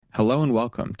Hello and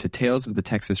welcome to Tales of the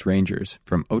Texas Rangers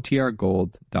from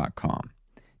OTRGold.com.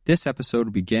 This episode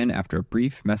will begin after a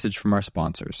brief message from our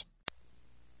sponsors.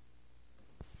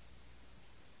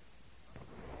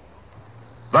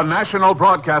 The National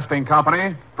Broadcasting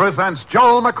Company presents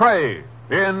Joel McCrea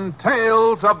in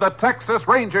Tales of the Texas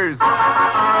Rangers.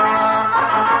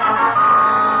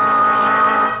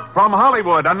 From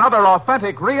Hollywood, another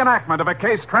authentic reenactment of a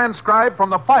case transcribed from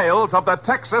the files of the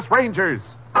Texas Rangers.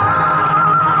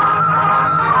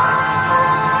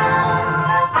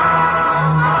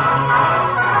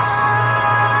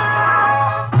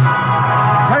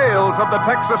 Tales of the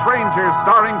Texas Rangers,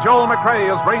 starring Joel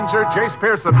McCrea as Ranger Jace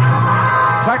Pearson.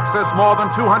 Texas, more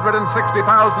than 260,000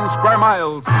 square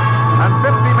miles, and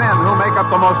 50 men who make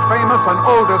up the most famous and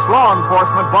oldest law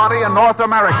enforcement body in North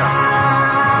America.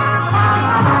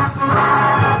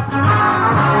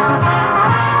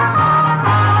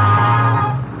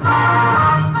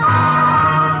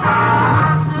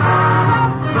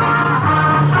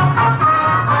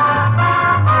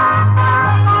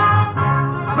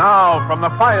 Now, from the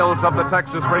files of the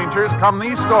Texas Rangers come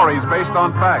these stories based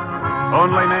on fact.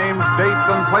 Only names, dates,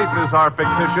 and places are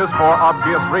fictitious for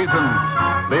obvious reasons.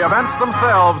 The events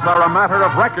themselves are a matter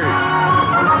of record.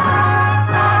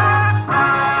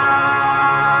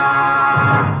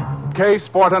 Case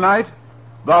for tonight,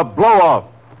 the blow-off.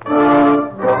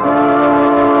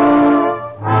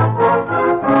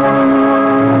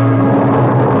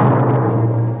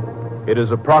 It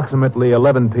is approximately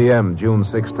 11 p.m., June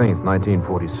 16th,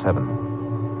 1947.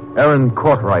 Aaron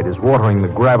Courtright is watering the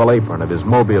gravel apron of his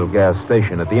Mobile gas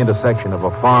station at the intersection of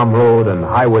a farm road and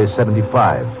Highway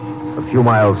 75, a few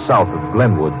miles south of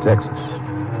Glenwood, Texas.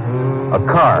 A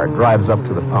car drives up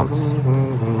to the pumps.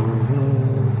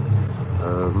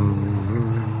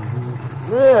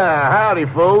 Yeah, howdy,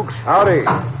 folks. Howdy.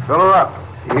 Fill her up.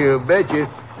 You betcha.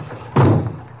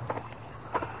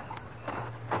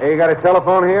 Hey, you got a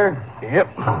telephone here? Yep,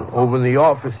 over in the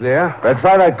office there. Better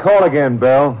try that call again,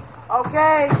 Bill.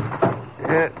 Okay.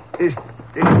 Yeah, just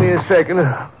give me a second.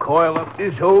 Coil up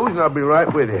this hose and I'll be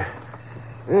right with you.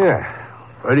 Yeah,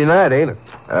 pretty night, ain't it?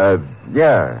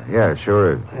 Yeah,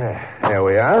 sure is. Yeah, there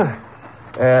we are.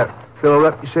 Fill her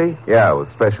up, you say? Yeah,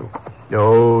 with special.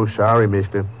 Oh, sorry,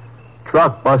 mister.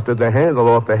 Truck busted the handle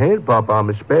off the hand pump on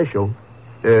the special.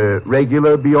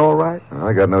 Regular be all right? Well,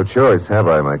 I got no choice, have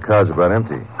I? My car's about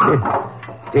empty.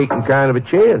 Taking kind of a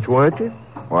chance, weren't you?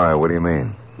 Why, what do you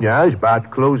mean? Yeah, it's about to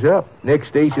close up. Next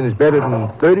station is better than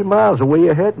 30 miles away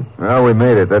you're heading. Well, we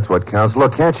made it. That's what counts.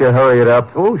 Look, can't you hurry it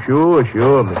up? Oh, sure,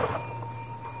 mister.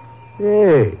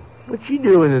 Hey, what you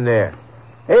doing in there?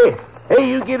 Hey,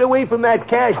 you get away from that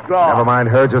cash drawer. Never mind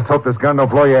her. Just hope this gun don't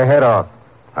blow your head off.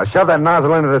 Now shove that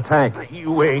nozzle into the tank.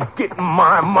 You ain't getting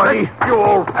my money. You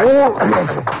old fool.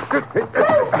 You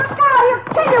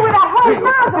kill you with a whole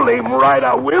nozzle. Blame right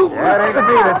I will. Yeah, it ain't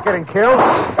me that's getting killed.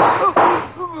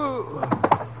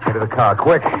 Get to the car,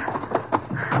 quick.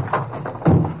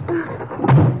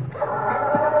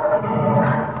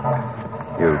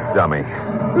 You dummy.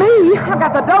 Me? I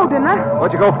got the dough, didn't I?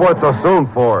 What'd you go for it so soon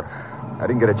for? I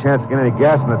didn't get a chance to get any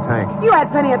gas in the tank. You had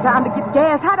plenty of time to get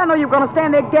gas. How'd I know you were going to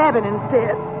stand there gabbing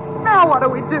instead? Now what do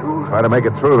we do? Try to make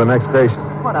it through the next station.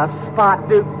 What a spot,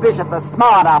 Duke Bishop, a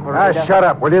smart operator. Shut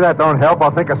up. Will you? That don't help. I'll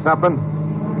think of something.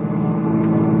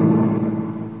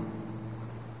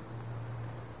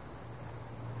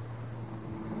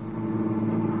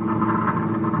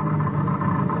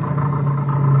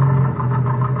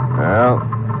 Well,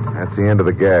 that's the end of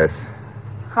the gas.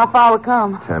 How far we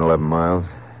come? 10, 11 miles.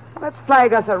 Let's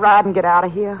flag us a ride and get out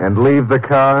of here. And leave the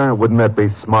car? Wouldn't that be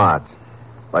smart?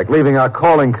 Like leaving our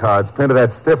calling cards pinned to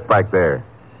that stiff back there.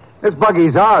 This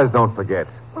buggy's ours, don't forget.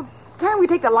 Well, can't we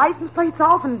take the license plates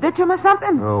off and ditch them or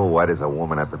something? Oh, why does a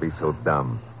woman have to be so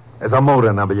dumb? There's a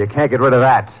motor number. You can't get rid of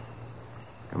that.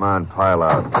 Come on, pile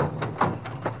out.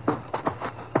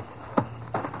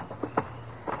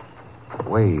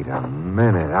 Wait a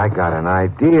minute. I got an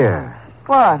idea.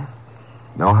 What?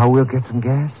 Know how we'll get some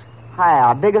gas?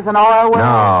 How? Dig us an oil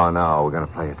well? No. We're going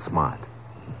to play it smart.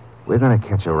 We're going to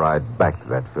catch a ride back to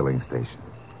that filling station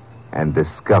and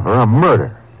discover a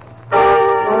murder.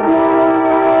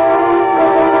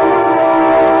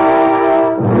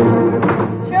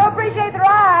 Sure appreciate the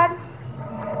ride.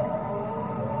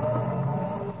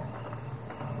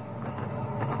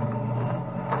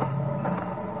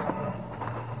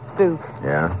 Duke.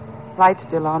 Yeah? Light's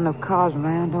still on, no cars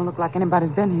around. Don't look like anybody's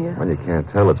been here. Well, you can't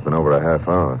tell. It's been over a half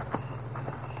hour.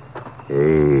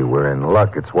 Hey, we're in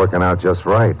luck. It's working out just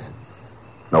right.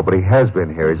 Nobody has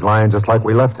been here. He's lying just like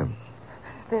we left him.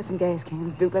 There's some gas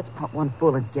cans, Duke. Let's pump one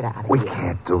full and get out of We here.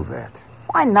 can't do that.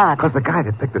 Why not? Because the guy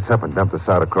that picked us up and dumped us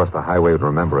out across the highway would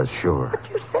remember us, sure. But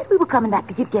you said we were coming back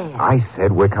to get gas. I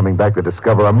said we're coming back to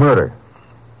discover a murder.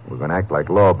 We're going to act like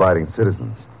law-abiding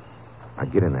citizens. Now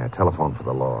get in there. Telephone for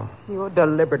the law. You're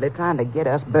deliberately trying to get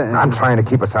us burned. I'm trying to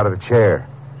keep us out of the chair.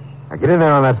 Now get in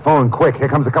there on that phone quick. Here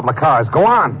comes a couple of cars. Go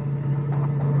on.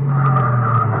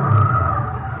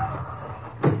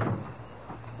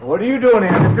 What are you doing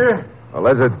here, mister? Well,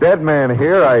 there's a dead man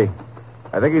here.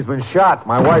 I think he's been shot.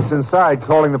 My wife's inside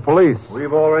calling the police.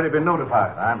 We've already been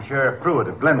notified. I'm Sheriff Pruitt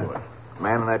of Glenwood. The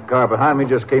man in that car behind me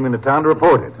just came into town to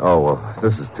report it. Oh, well,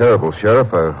 this is terrible, Sheriff.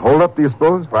 Hold up, do you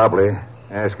suppose? Probably.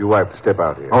 Ask your wife to step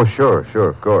out here. Oh, sure,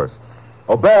 of course.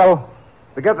 Oh, Belle,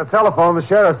 forget the telephone. The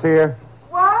sheriff's here.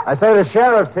 What? I say the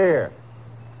sheriff's here.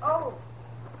 Oh.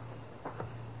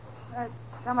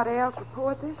 Somebody else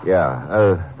report this?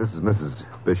 Yeah, this is Mrs.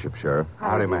 Bishop, Sheriff.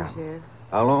 Howdy, do, ma'am. Sheriff?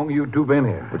 How long you two been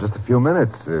here? For just a few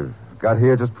minutes. Got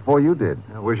here just before you did.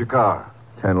 Where's your car?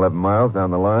 10, 11 miles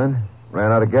down the line.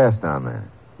 Ran out of gas down there.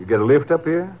 You get a lift up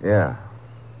here? Yeah.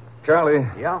 Charlie.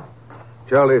 Yeah?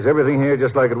 Charlie, is everything here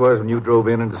just like it was when you drove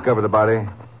in and discovered the body?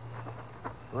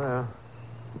 Well,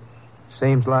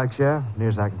 seems like, Sheriff, near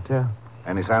as I can tell.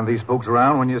 Any sign of these folks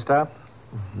around when you stopped?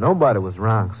 Nobody was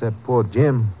around except poor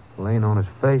Jim laying on his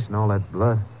face and all that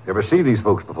blood. You ever see these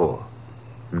folks before?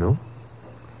 No.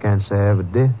 Can't say I ever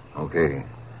did. Okay.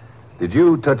 Did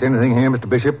you touch anything here, Mr.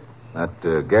 Bishop?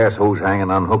 That gas hose hanging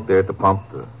unhooked there at the pump,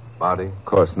 the body? Of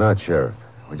course not, Sheriff.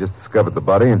 We just discovered the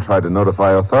body and tried to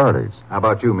notify authorities. How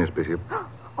about you, Miss Bishop?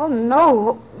 Oh,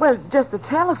 no. Well, just the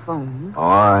telephone. All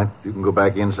right. You can go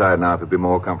back inside now if you'd be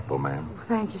more comfortable, ma'am.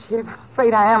 Thank you, Sheriff. I'm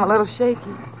afraid I am a little shaky.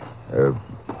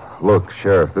 Look,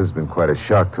 Sheriff, this has been quite a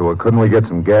shock to her. Couldn't we get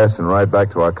some gas and ride back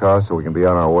to our car so we can be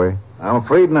on our way? I'm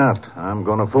afraid not. I'm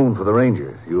going to phone for the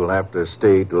ranger. You'll have to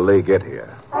stay till they get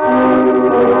here.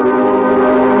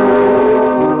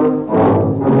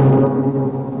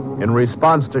 In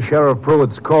response to Sheriff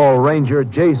Pruitt's call, Ranger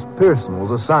Jace Pearson was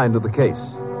assigned to the case.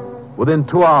 Within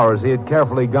 2 hours, he had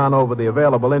carefully gone over the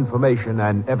available information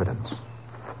and evidence.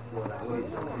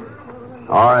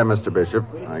 All right, Mr. Bishop.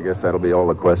 I guess that'll be all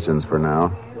the questions for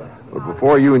now. But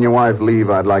before you and your wife leave,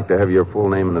 I'd like to have your full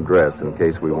name and address in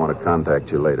case we want to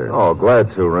contact you later. Oh, glad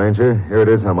to, Ranger. Here it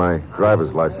is on my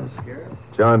driver's license.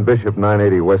 John Bishop,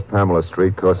 980 West Pamela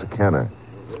Street, Corsicana.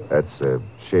 That's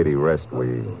Shady Rest.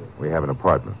 We have an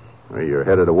apartment. Well, you're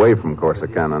headed away from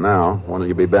Corsicana now. When will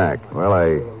you be back? Well,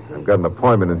 I've got an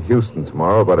appointment in Houston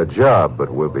tomorrow about a job,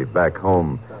 but we'll be back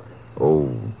home,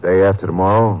 day after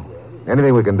tomorrow.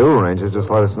 Anything we can do, Ranger, just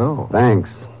let us know.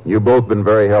 Thanks. You've both been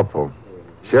very helpful.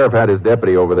 Sheriff had his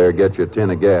deputy over there get you a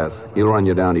tin of gas. He'll run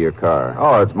you down to your car.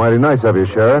 Oh, it's mighty nice of you,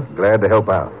 Sheriff. Glad to help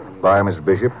out. Bye, Mr.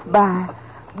 Bishop. Bye.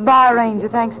 Bye, Ranger.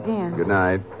 Thanks again. Good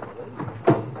night.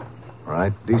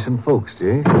 Right, decent folks,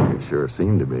 Jay. They sure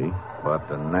seem to be. But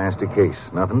a nasty case.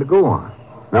 Nothing to go on.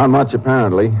 Not much,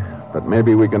 apparently. But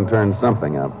maybe we can turn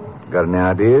something up. Got any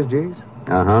ideas, Jace?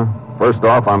 Uh-huh. First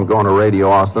off, I'm going to radio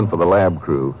Austin for the lab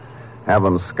crew. Have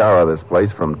them scour this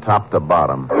place from top to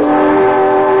bottom.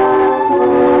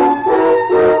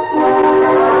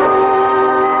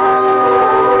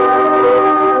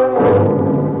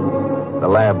 The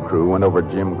lab crew went over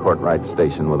Jim Courtwright's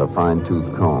station with a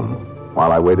fine-tooth comb.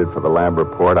 While I waited for the lab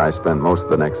report, I spent most of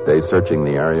the next day searching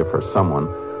the area for someone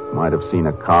who might have seen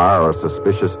a car or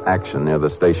suspicious action near the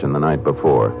station the night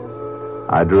before.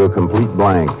 I drew a complete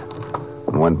blank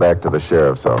and went back to the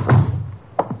sheriff's office.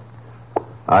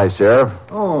 Hi, Sheriff.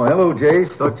 Oh, hello,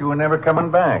 Jace. Thought you were never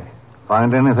coming back.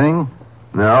 Find anything?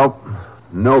 No.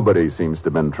 Nobody seems to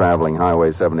have been traveling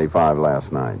Highway 75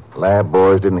 last night. Lab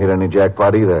boys didn't hit any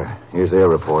jackpot either. Here's their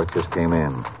report. Just came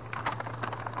in.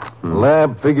 The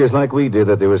lab figures like we did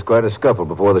that there was quite a scuffle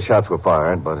before the shots were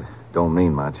fired, but it don't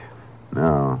mean much.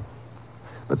 No.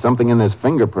 But something in this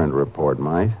fingerprint report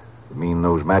might. You mean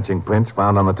those matching prints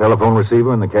found on the telephone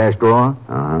receiver in the cash drawer?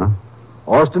 Uh-huh.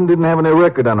 Austin didn't have any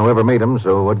record on whoever made them,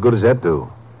 so what good does that do?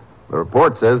 The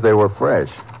report says they were fresh.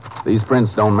 These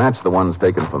prints don't match the ones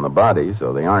taken from the body,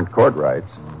 so they aren't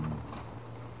Courtwright's.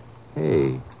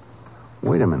 Hey,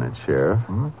 wait a minute, Sheriff.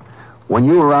 When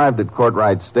you arrived at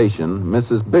Courtwright's station,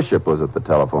 Mrs. Bishop was at the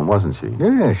telephone, wasn't she?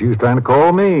 Yeah, she was trying to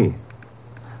call me.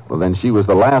 Well, then she was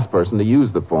the last person to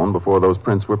use the phone before those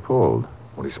prints were pulled.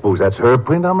 Well, do you suppose that's her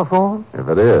print on the phone? If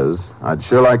it is, I'd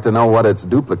sure like to know what its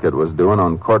duplicate was doing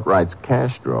on Courtwright's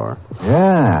cash drawer.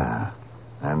 Yeah.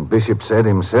 And Bishop said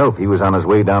himself he was on his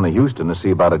way down to Houston to see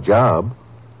about a job.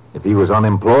 If he was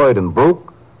unemployed and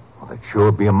broke, well, that'd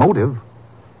sure be a motive.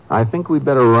 I think we'd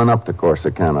better run up to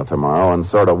Corsicana tomorrow and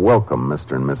sort of welcome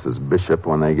Mr. and Mrs. Bishop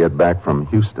when they get back from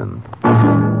Houston.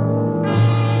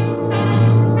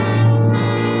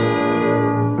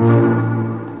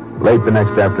 Late the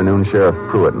next afternoon, Sheriff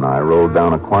Pruitt and I rolled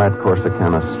down a quiet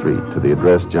Corsicana street to the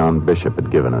address John Bishop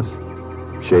had given us.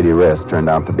 Shady Rest turned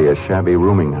out to be a shabby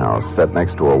rooming house set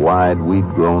next to a wide,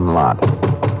 weed-grown lot.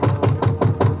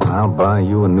 I'll buy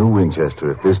you a new Winchester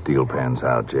if this deal pans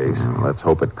out, Jace. Let's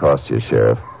hope it costs you,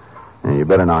 Sheriff. And you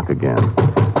better knock again.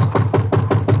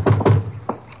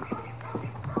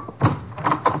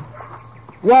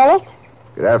 Yes?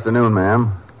 Good afternoon,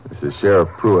 ma'am. This is Sheriff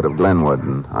Pruitt of Glenwood,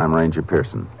 and I'm Ranger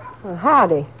Pearson. Well,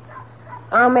 howdy.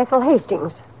 I'm Ethel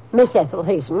Hastings. Miss Ethel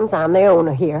Hastings. I'm the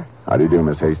owner here. How do you do,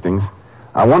 Miss Hastings?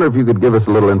 I wonder if you could give us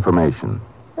a little information.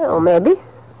 Oh, maybe.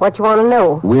 What you want to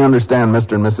know? We understand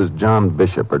Mr. and Mrs. John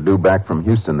Bishop are due back from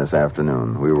Houston this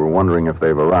afternoon. We were wondering if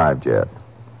they've arrived yet.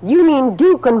 You mean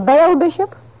Duke and Belle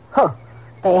Bishop? Huh.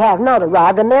 They have not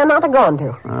arrived, and they're not going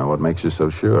to. What makes you so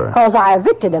sure? Because I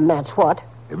evicted them, that's what.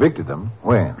 Evicted them?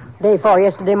 When? Day before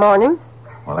yesterday morning.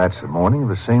 Well, that's the morning of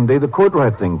the same day the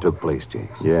Courtright thing took place, Jace.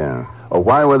 Yeah.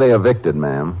 Why were they evicted,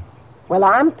 ma'am? Well,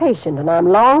 I'm patient, and I'm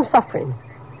long-suffering.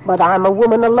 But I'm a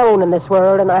woman alone in this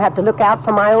world, and I have to look out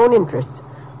for my own interests.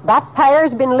 That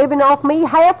pair's been living off me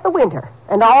half the winter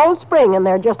and all spring, and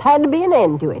there just had to be an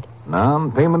end to it.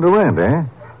 Non-payment of rent, eh?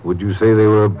 Would you say they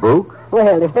were broke?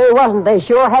 Well, if they wasn't, they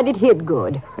sure had it hid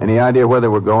good. Any idea where they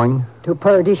were going? To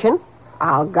perdition.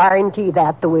 I'll guarantee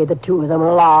that, the way the two of them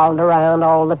lolled around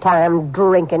all the time,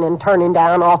 drinking and turning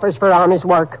down offers for honest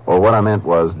work. Well, what I meant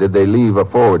was, did they leave a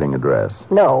forwarding address?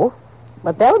 No,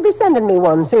 but they'll be sending me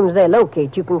one as soon as they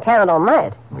locate. You can count on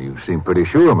that. Well, you seem pretty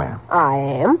sure, ma'am. I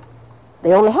am.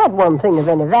 They only had one thing of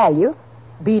any value.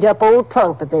 Beat-up old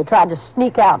trunk that they tried to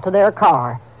sneak out to their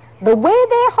car. The way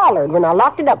they hollered when I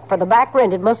locked it up for the back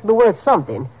rent, it must be worth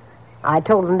something. I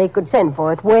told them they could send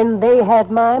for it when they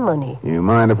had my money. You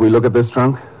mind if we look at this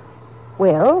trunk?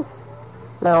 Well,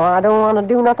 now I don't want to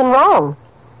do nothing wrong.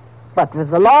 But with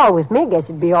the law with me, I guess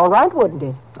it'd be all right, wouldn't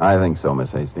it? I think so,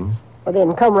 Miss Hastings. Well,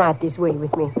 then come right this way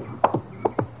with me.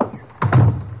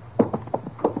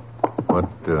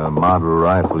 What model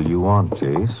rifle you want,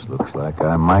 Jace? Looks like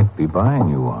I might be buying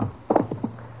you one.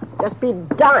 Just be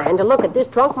dying to look at this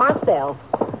trunk myself.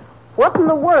 What in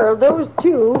the world those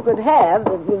two could have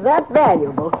that was that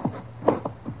valuable?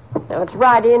 Now, it's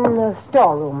right in the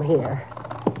storeroom here.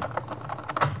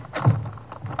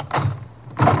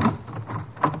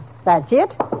 That's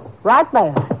it. Right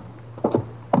there.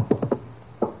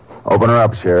 Open her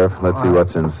up, Sheriff. Let's see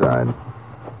what's inside.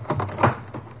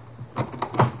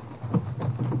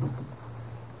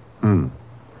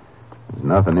 There's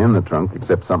nothing in the trunk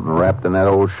except something wrapped in that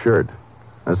old shirt.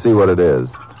 Let's see what it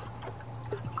is.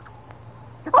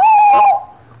 Oh!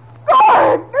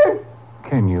 God!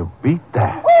 Can you beat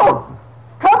that? Oh!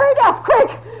 Cover it up, quick!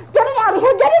 Get it out of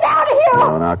here! Get it out of here!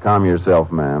 Oh, now calm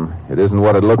yourself, ma'am. It isn't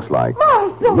what it looks like.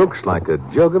 It looks like a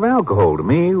jug of alcohol to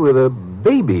me with a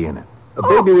baby in it. A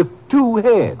baby with two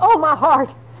heads. Oh, my heart.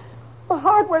 My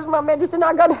heart, where's my medicine?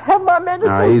 I gotta have my medicine.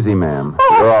 Now, easy, ma'am.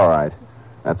 You're all right.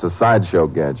 That's a sideshow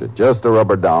gadget. Just a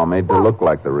rubber doll made to look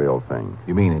like the real thing.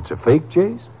 You mean it's a fake,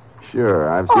 Jace? Sure.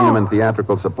 I've seen them in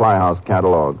theatrical supply house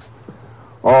catalogs.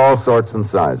 All sorts and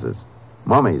sizes.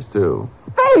 Mummies, too.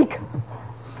 Fake!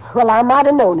 Well, I might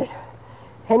have known it.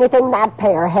 Anything that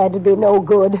pair had to be no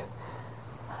good.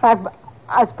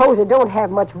 I suppose it don't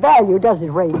have much value, does it,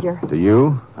 Ranger? To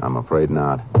you? I'm afraid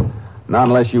not. Not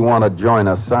unless you want to join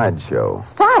a sideshow.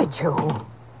 Sideshow?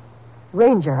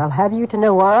 Ranger, I'll have you to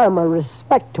know I'm a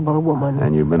respectable woman.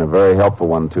 And you've been a very helpful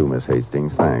one, too, Miss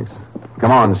Hastings. Thanks.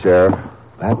 Come on, Sheriff.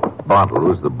 That bottle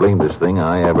was the blamedest thing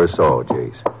I ever saw,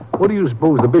 Jace. What do you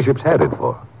suppose the bishops had it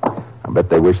for? I bet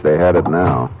they wish they had it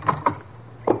now.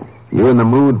 You in the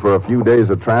mood for a few days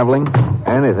of traveling?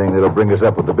 Anything that'll bring us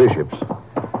up with the bishops.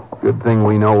 Good thing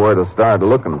we know where to start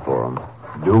looking for them.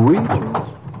 Do we, Jace?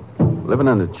 Living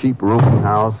in a cheap rooming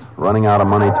house, running out of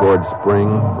money towards spring,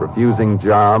 refusing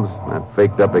jobs, that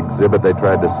faked-up exhibit they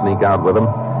tried to sneak out with them.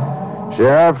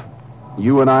 Sheriff,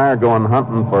 you and I are going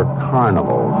hunting for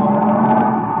carnivals.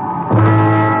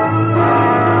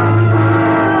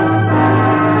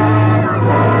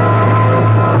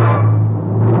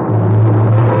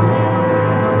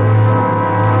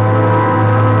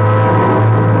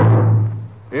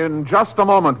 In just a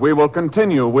moment, we will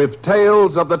continue with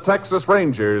Tales of the Texas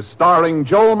Rangers, starring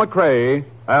Joel McCrea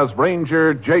as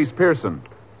Ranger Jace Pearson.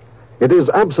 It is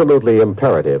absolutely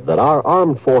imperative that our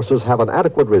armed forces have an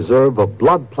adequate reserve of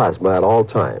blood plasma at all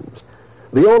times.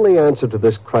 The only answer to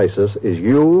this crisis is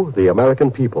you, the American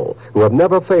people, who have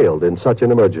never failed in such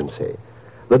an emergency.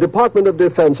 The Department of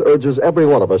Defense urges every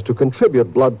one of us to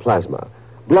contribute blood plasma.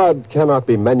 Blood cannot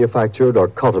be manufactured or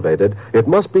cultivated. It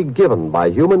must be given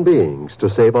by human beings to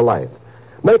save a life.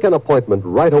 Make an appointment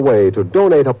right away to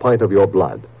donate a pint of your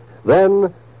blood.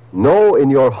 Then, know in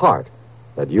your heart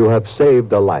that you have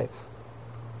saved a life.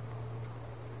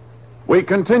 We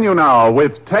continue now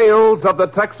with Tales of the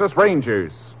Texas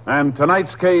Rangers, and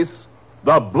tonight's case,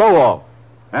 The Blow-Off,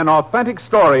 an authentic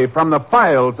story from the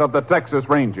files of the Texas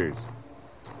Rangers.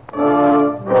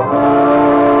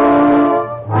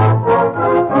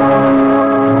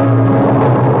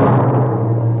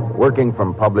 Working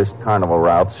from published carnival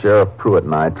routes, Sheriff Pruitt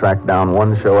and I tracked down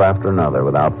one show after another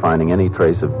without finding any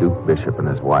trace of Duke Bishop and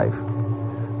his wife.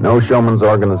 No showman's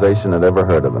organization had ever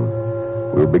heard of them.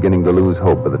 We were beginning to lose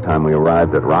hope by the time we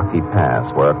arrived at Rocky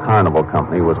Pass, where a carnival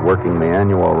company was working the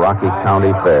annual Rocky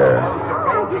County Fair.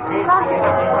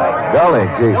 Golly,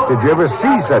 Jace, did you ever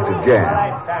see such a jam?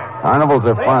 Carnivals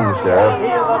are fun, Sheriff.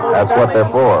 That's what they're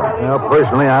for. Well,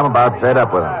 personally, I'm about fed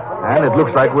up with them. And it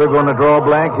looks like we're going to draw a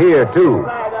blank here, too.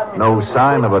 No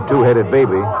sign of a two-headed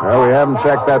baby. Well, we haven't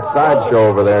checked that sideshow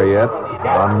over there yet.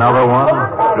 Another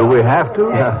one? Do we have to?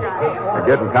 They're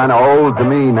getting kind of old to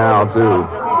me now, too.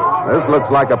 This looks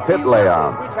like a pit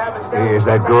layout. Is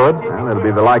that good? Well, it'll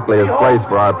be the likeliest place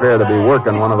for our pair to be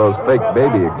working one of those fake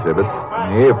baby exhibits.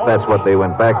 If that's what they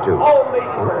went back to.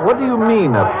 What do you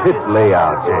mean, a pit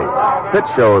layout, Jay? Pit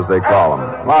shows, they call them.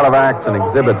 A lot of acts and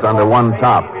exhibits under one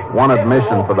top. One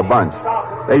admission for the bunch.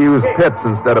 They use pits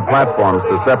instead of platforms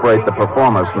to separate the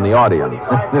performers from the audience.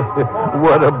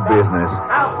 What a business.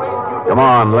 Come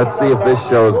on, let's see if this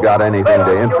show's got anything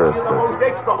to interest us.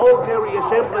 This extraordinary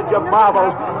assemblage of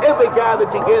marvels ever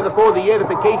gathered together for the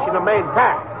edification of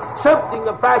mankind. Something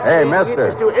of fascinating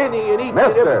interest to any and each.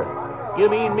 Mister. You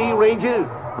mean me, Ranger?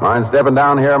 Mind stepping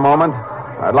down here a moment?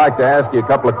 I'd like to ask you a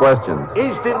couple of questions.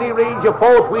 Instantly, Ranger,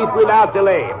 forthwith, without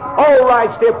delay. All right,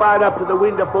 step right up to the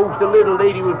window, folks. The little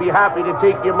lady would be happy to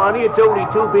take your money. It's only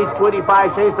 2 bits,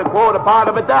 25 cents, the quarter part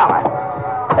of $1.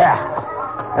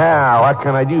 Now, what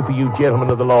can I do for you, gentlemen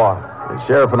of the law? The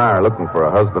sheriff and I are looking for a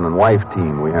husband and wife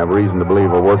team. We have reason to believe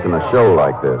we're working a show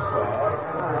like this.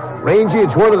 Ranger,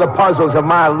 it's one of the puzzles of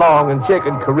my long and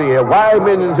checkered career why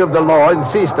minions of the law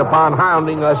insist upon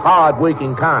hounding us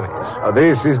hard-working convicts.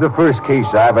 This is the first case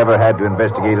I've ever had to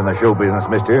investigate in the show business,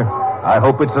 mister. I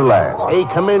hope it's the last.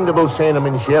 A commendable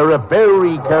sentiment, Sheriff.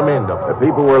 Very commendable. The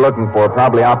people we're looking for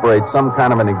probably operate some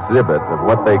kind of an exhibit of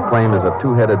what they claim is a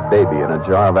two-headed baby in a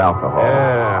jar of alcohol.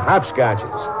 Hopscotches.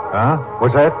 Huh?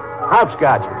 What's that?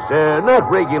 Hopscotches. Not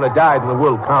regular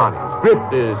dyed-in-the-wool carnies.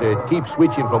 Grifters that keep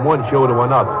switching from one show to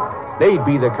another. They'd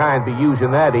be the kind be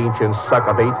using that ancient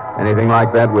sucker bait. Anything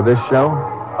like that with this show?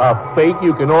 A fake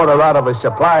you can order out of a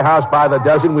supply house by the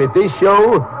dozen with this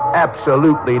show?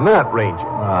 Absolutely not, Ranger.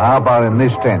 How about in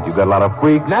this tent? You got a lot of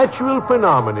freaks? Natural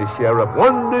phenomena, Sheriff.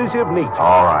 Wonders of nature.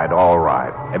 All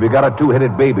right. Have you got a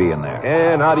two-headed baby in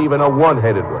there? Not even a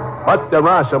one-headed one. But there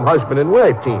are some husband and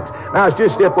wife teams. Now,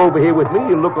 just step over here with me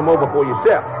and look them over for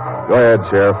yourself. Go ahead,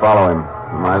 Sheriff. Follow him.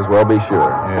 You might as well be sure.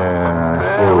 Yeah, I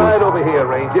suppose. Right over here,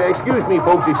 Ranger. Excuse me,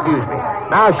 folks, excuse me.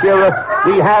 Now, Sheriff,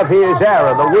 we have here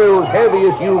Zara, the world's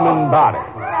heaviest human body.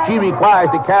 She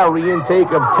requires the calorie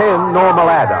intake of 10 normal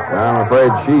adults. I'm afraid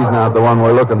she's not the one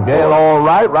we're looking for. Well, all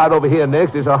right. Right over here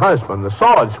next is her husband, the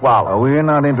sword swallow. We're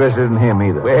not interested in him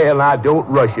either. Well, now, don't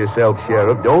rush yourself,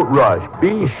 Sheriff. Don't rush.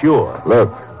 Be sure.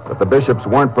 Look, but the Bishops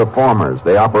weren't performers.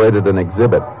 They operated an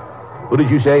exhibit. What did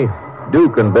you say?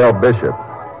 Duke and Belle Bishop.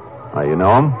 You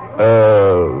know him?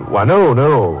 Why, no.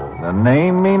 The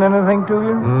name mean anything to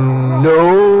you?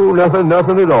 No,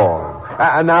 nothing at all.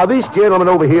 Now, this gentleman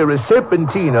over here is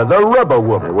Serpentina, the rubber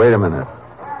woman. Hey, wait a minute.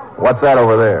 What's that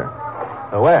over there?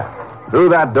 Where? Through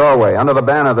that doorway, under the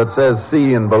banner that says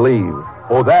See and Believe.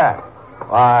 Oh, that?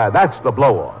 Why, that's the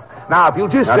blow-off. Now, if you'll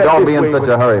just Now, step don't this be in way such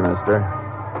a hurry, mister.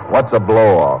 What's a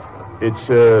blow-off? It's,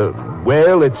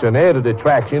 it's an added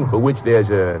attraction for which there's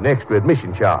an extra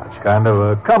admission charge. Kind of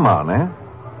a come on, eh?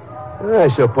 I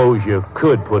suppose you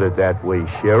could put it that way,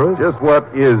 Sheriff. Just what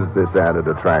is this added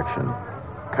attraction?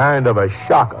 Kind of a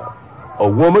shocker. A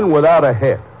woman without a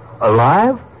head.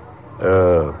 Alive?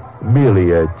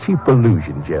 Merely a cheap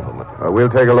illusion, gentlemen. We'll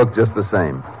take a look just the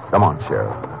same. Come on,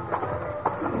 Sheriff.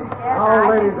 Now,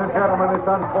 ladies and gentlemen, this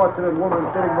unfortunate woman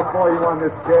sitting before you on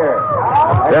this chair.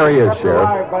 There he is,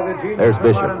 Sheriff. There's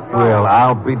Bishop. Well,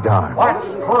 I'll be darned.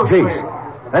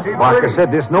 Jace, that Barker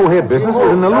said this no-head business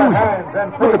was an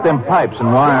illusion. Look at them pipes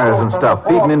and wires and stuff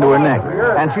feeding into her neck.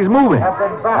 And she's moving.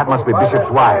 That must be Bishop's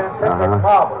wife.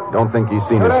 Don't think he's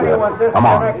seen us yet. Come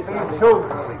on.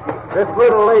 This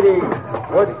little lady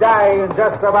would die in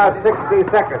just about 60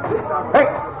 seconds. Hey,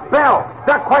 Belle,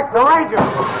 duck quick, the Rangers.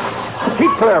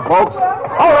 Keep clear, folks.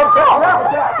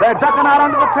 They're ducking out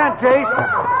under the tent, Jace.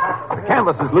 The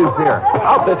canvas is loose here.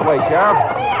 Out this way, Sheriff.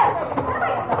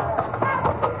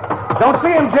 Don't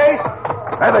see him, Jace.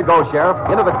 There they go, Sheriff.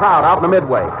 Into the crowd out in the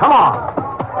midway. Come on.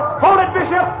 Hold it,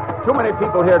 Bishop. Too many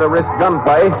people here to risk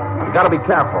gunplay. You gotta be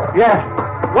careful. Yeah.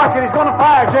 Watch it. He's going to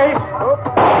fire, Jace.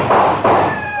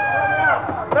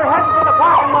 They're heading for the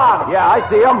parking lot. Yeah, I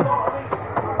see them.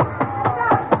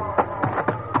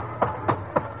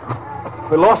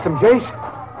 We lost him, Jace.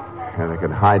 Yeah, they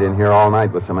could hide in here all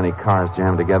night with so many cars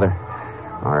jammed together.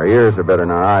 Our ears are better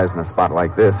than our eyes in a spot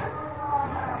like this.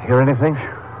 Hear anything?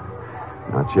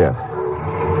 Not yet.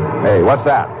 Hey, what's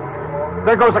that?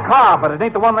 There goes a car, but it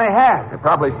ain't the one they had. They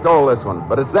probably stole this one,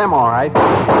 but it's them, all right.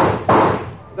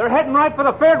 They're heading right for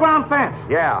the fairground fence.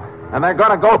 Yeah, and they're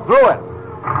gonna go through it.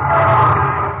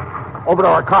 Over to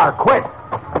our car, quick.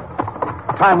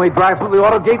 Time we drive through the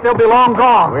auto gate, they'll be long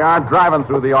gone. We aren't driving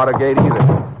through the auto gate either.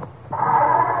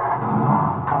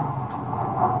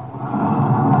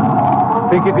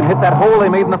 Think you can hit that hole they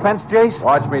made in the fence, Jace?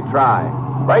 Watch me try.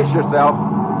 Brace yourself.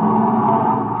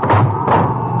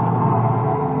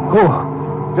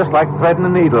 Oh, just like threading a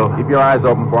needle. Keep your eyes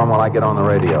open for them while I get on the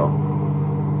radio.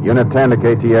 Unit 10 to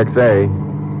KTXA.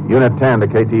 Unit 10 to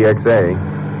KTXA.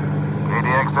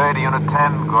 KTXA to Unit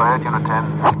 10. Go ahead, Unit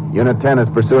 10. Unit 10 is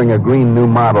pursuing a green new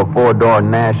model four-door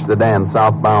Nash sedan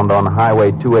southbound on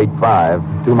Highway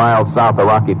 285, 2 miles south of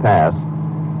Rocky Pass.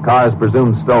 Car is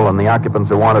presumed stolen. The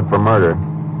occupants are wanted for murder.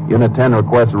 Unit 10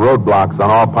 requests roadblocks on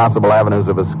all possible avenues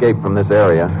of escape from this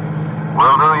area.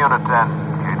 Will do, Unit 10.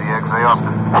 KTXA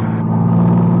Austin.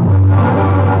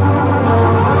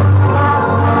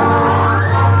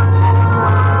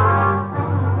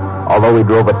 Although we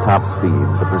drove at top speed,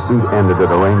 the pursuit ended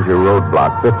at a Ranger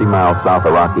roadblock 50 miles south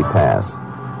of Rocky Pass.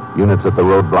 Units at the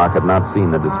roadblock had not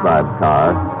seen the described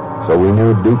car, so we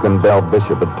knew Duke and Bell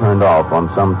Bishop had turned off on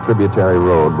some tributary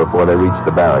road before they reached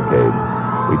the barricade.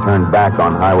 We turned back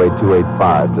on Highway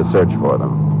 285 to search for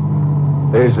them.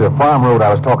 There's a farm road I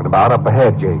was talking about up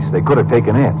ahead, Jace. They could have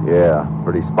taken it. Yeah,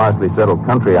 pretty sparsely settled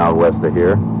country out west of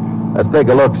here. Let's take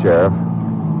a look, Sheriff.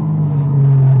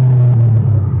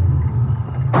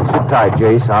 Sit tight,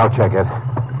 Jace. I'll check it.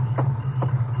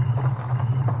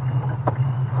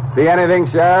 See anything,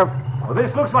 Sheriff? Well,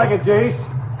 this looks like it, Jace.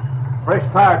 Fresh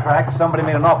tire tracks. Somebody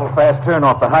made an awful fast turn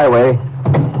off the highway.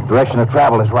 Direction of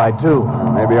travel is right, too.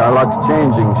 Maybe our luck's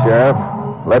changing, Sheriff.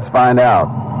 Let's find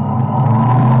out.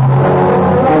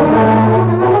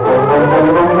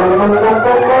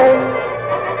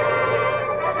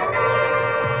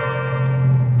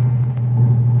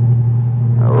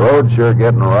 The road's sure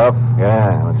getting rough.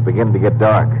 Yeah, it's beginning to get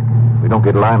dark. If we don't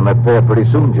get lined in that pair pretty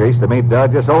soon, Jace, they may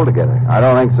dodge us altogether. I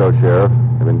don't think so, Sheriff.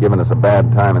 They've been giving us a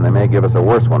bad time, and they may give us a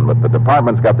worse one, but the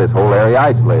department's got this whole area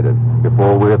isolated.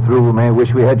 Before we're through, we may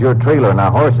wish we had your trailer and our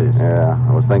horses. Yeah,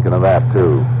 I was thinking of that,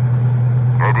 too.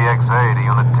 KTXA to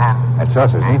Unit 10. That's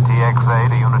us, isn't it? KTXA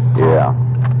to Unit 10. Yeah.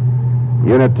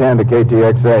 Unit 10 to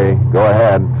KTXA. Go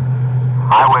ahead.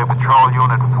 Highway Patrol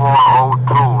Unit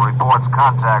 402 reports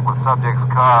contact with subject's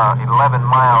car 11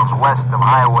 miles west of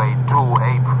Highway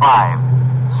 285.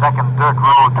 Second dirt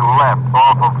road to left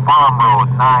off of Farm Road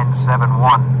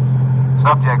 971.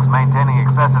 Subjects maintaining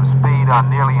excessive speed on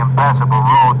nearly impassable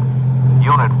road.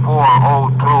 Unit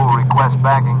 402 requests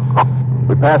backing.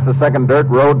 We passed the second dirt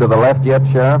road to the left yet,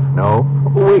 Sheriff? No.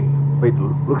 Wait,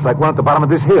 looks like we're at the bottom of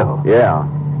this hill. Yeah.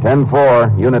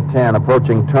 10-4, Unit 10,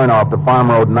 approaching turnoff to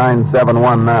Farm Road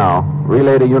 971 now.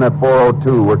 Relay to Unit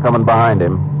 402. We're coming behind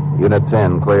him. Unit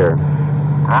 10, clear.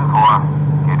 10-4,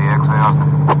 KTXA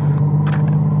Austin.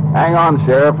 Hang on,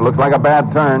 Sheriff. Looks like a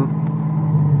bad turn.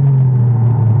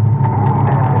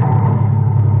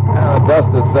 The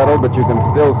dust is settled, but you can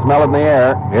still smell it in the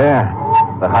air. Yeah.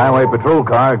 The highway patrol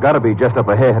car got to be just up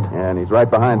ahead. Yeah, and he's right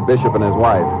behind Bishop and his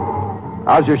wife.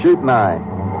 How's your shooting eye?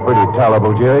 Pretty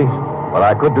tolerable, Jerry. But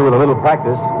I could do with a little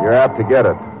practice. You're apt to get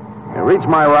it. Now, reach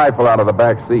my rifle out of the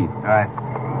back seat. All right.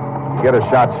 Get a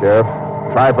shot, Sheriff.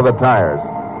 Try for the tires.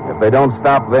 If they don't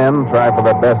stop then, try for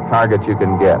the best target you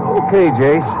can get. Okay,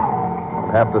 Jace.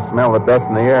 You have to smell the dust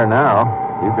in the air now.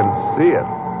 You can see it.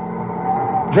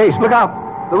 Jace, look out.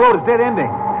 The road is dead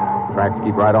ending. Tracks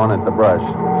keep right on at the brush.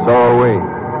 So are we.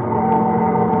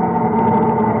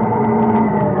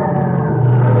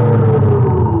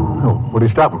 Oh, what are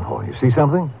you stopping for? You see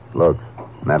something? Look,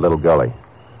 in that little gully.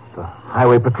 The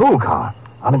highway patrol car.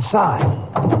 On its side.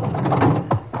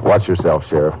 Watch yourself,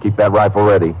 Sheriff. Keep that rifle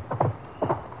ready.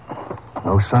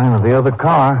 No sign of the other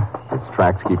car. Its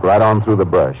tracks keep right on through the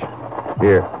brush.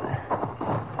 Here.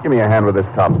 Give me a hand with this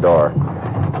top door.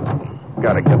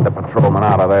 Gotta get the patrolman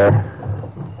out of there.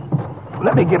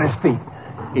 Let me get his feet.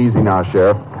 Easy now,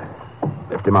 Sheriff.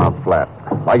 Lift him out flat.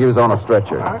 Like he was on a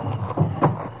stretcher.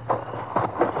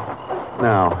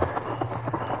 Now,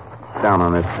 down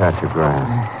on this patch of grass.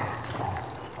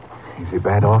 Is he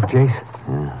bad off, Jace?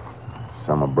 Yeah.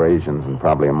 Some abrasions and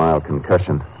probably a mild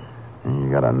concussion. And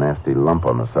you got a nasty lump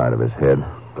on the side of his head.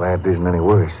 Glad it isn't any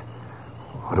worse.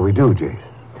 What do we do, Jace?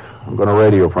 I'm going to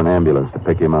radio for an ambulance to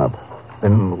pick him up.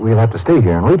 Then we'll have to stay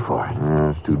here and wait for it.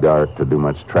 It's too dark to do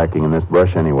much tracking in this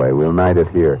brush anyway. We'll night it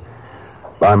here.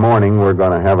 By morning, we're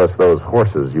going to have us those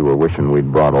horses you were wishing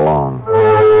we'd brought along.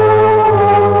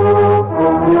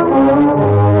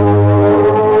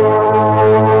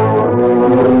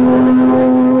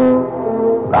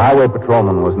 The highway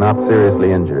patrolman was not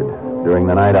seriously injured. During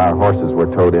the night, our horses were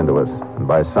towed into us, and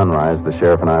by sunrise, the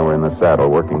sheriff and I were in the saddle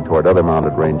working toward other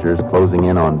mounted rangers, closing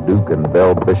in on Duke and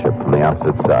Belle Bishop from the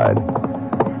opposite side.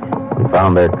 We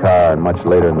found their car, and much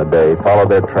later in the day, followed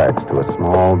their tracks to a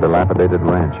small, dilapidated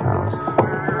ranch house.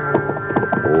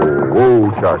 Whoa,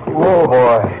 Sharky. Whoa,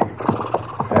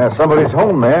 boy. Somebody's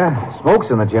home there. Smoke's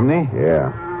in the chimney.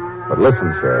 Yeah. But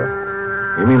listen,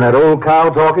 Sheriff. You mean that old cow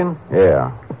talking?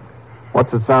 Yeah.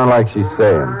 What's it sound like she's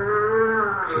saying?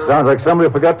 She sounds like somebody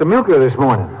forgot to milk her this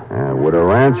morning. Would a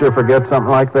rancher forget something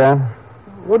like that?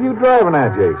 What are you driving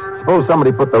at, Jace? Suppose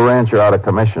somebody put the rancher out of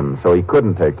commission so he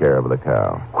couldn't take care of the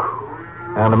cow.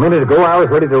 And a minute ago, I was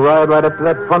ready to ride right up to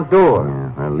that front door.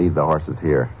 Yeah, I'll leave the horses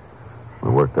here.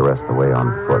 We'll work the rest of the way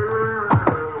on foot.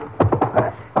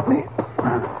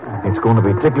 It's going to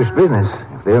be ticklish business.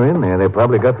 If they're in there, they've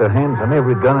probably got their hands on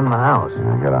every gun in the house.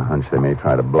 I got a hunch they may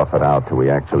try to bluff it out till we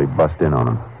actually bust in on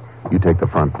them. You take the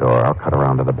front door. I'll cut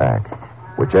around to the back.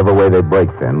 Whichever way they break,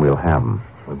 then, we'll have them.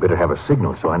 We better have a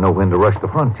signal so I know when to rush the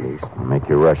front, Jace. I'll make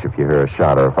you rush if you hear a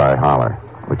shot or if I holler.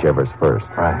 Whichever's first.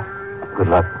 Right. Good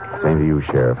luck. Same to you,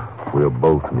 Sheriff. We'll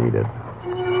both need it.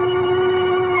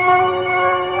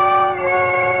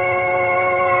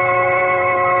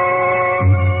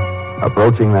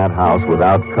 Approaching that house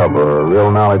without cover or a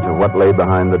real knowledge of what lay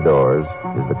behind the doors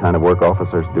is the kind of work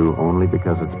officers do only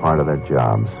because it's part of their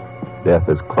jobs. Death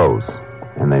is close,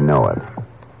 and they know it.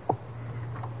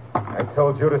 I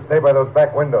told you to stay by those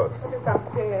back windows. I'm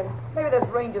scared. Maybe there's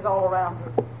rangers all around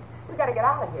us. We gotta get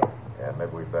out of here. Yeah,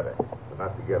 maybe we better. But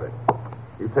not together.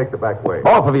 You take the back way.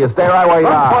 Both of you stay right where you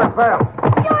are.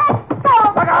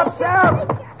 Look out, Sheriff!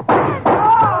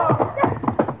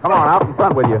 Come on, out in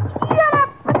front with you. Shut up!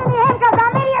 Put in your handcuffs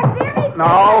on me. You see me?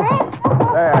 No.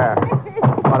 There.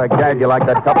 What a gag you like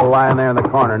that couple lying there in the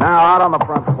corner. Now, out on the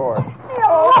front porch.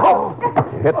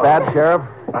 You hit that, Sheriff?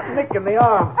 A nick in the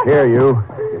arm. Here, you.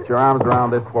 Get your arms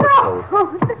around this porch post.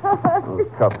 Those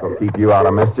cuffs will keep you out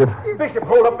of mischief. Bishop,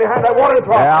 hold up behind that water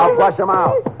trough. Yeah, I'll flush them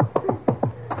out.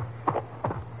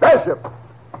 Bishop,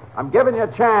 I'm giving you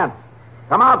a chance.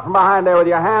 Come out from behind there with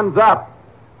your hands up.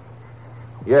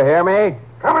 You hear me?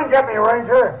 Come and get me,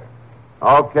 Ranger.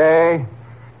 Okay,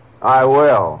 I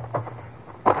will.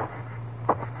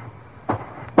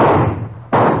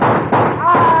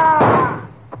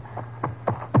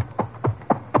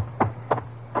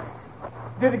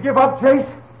 Did he give up, Chase?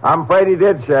 I'm afraid he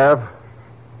did, Sheriff.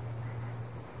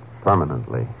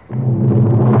 Permanently.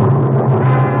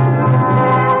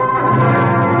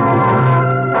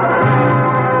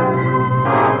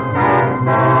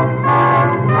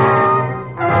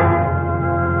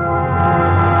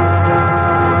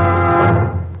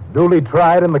 Duly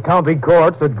tried in the county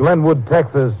courts at Glenwood,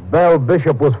 Texas, Belle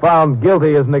Bishop was found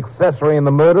guilty as an accessory in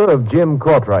the murder of Jim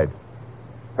Courtright.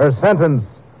 Her sentence,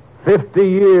 50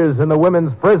 years in the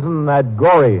women's prison at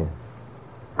Goree.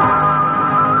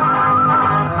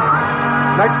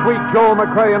 Next week, Joel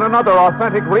McCrea in another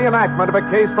authentic reenactment of a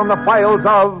case from the files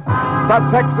of the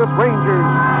Texas Rangers.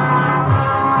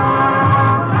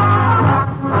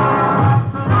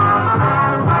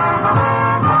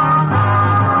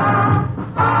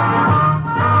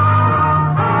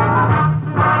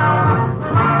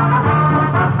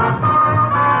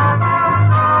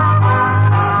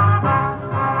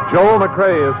 Joel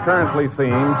McCrea is currently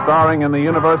seen starring in the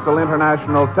Universal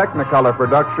International Technicolor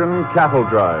production Cattle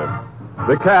Drive.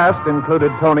 The cast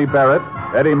included Tony Barrett,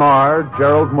 Eddie Marr,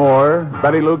 Gerald Moore,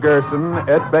 Betty Lou Gerson,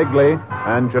 Ed Begley,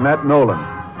 and Jeanette Nolan.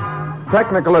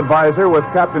 Technical advisor was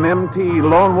Captain M.T.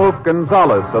 Lone Wolf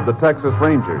Gonzalez of the Texas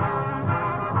Rangers.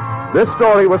 This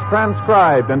story was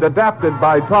transcribed and adapted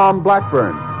by Tom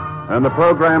Blackburn, and the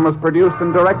program was produced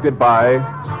and directed by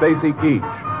Stacy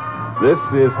Keach. This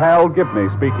is Hal Gibney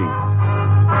speaking.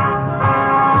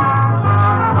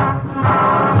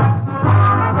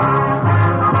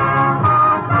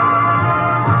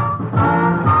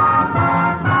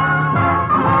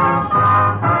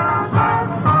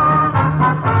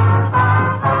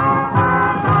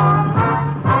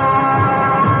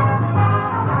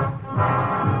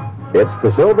 It's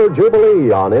the Silver Jubilee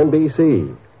on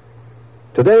NBC.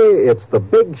 Today, it's The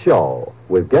Big Show,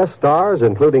 with guest stars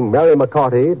including Mary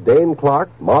McCarty, Dane Clark,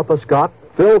 Martha Scott,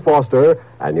 Phil Foster,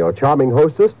 and your charming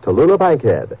hostess, Tallulah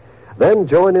Bankhead. Then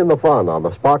join in the fun on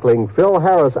the sparkling Phil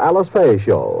Harris Alice Faye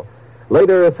Show.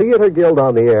 Later, Theater Guild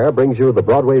on the Air brings you the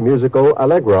Broadway musical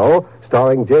Allegro,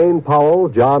 starring Jane Powell,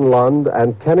 John Lund,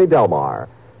 and Kenny Delmar.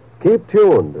 Keep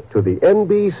tuned to the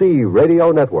NBC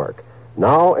Radio Network,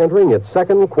 now entering its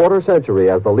second quarter century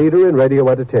as the leader in radio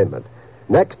entertainment.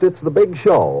 Next, it's The Big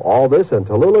Show. All this and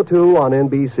Tallulah 2 on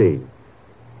NBC.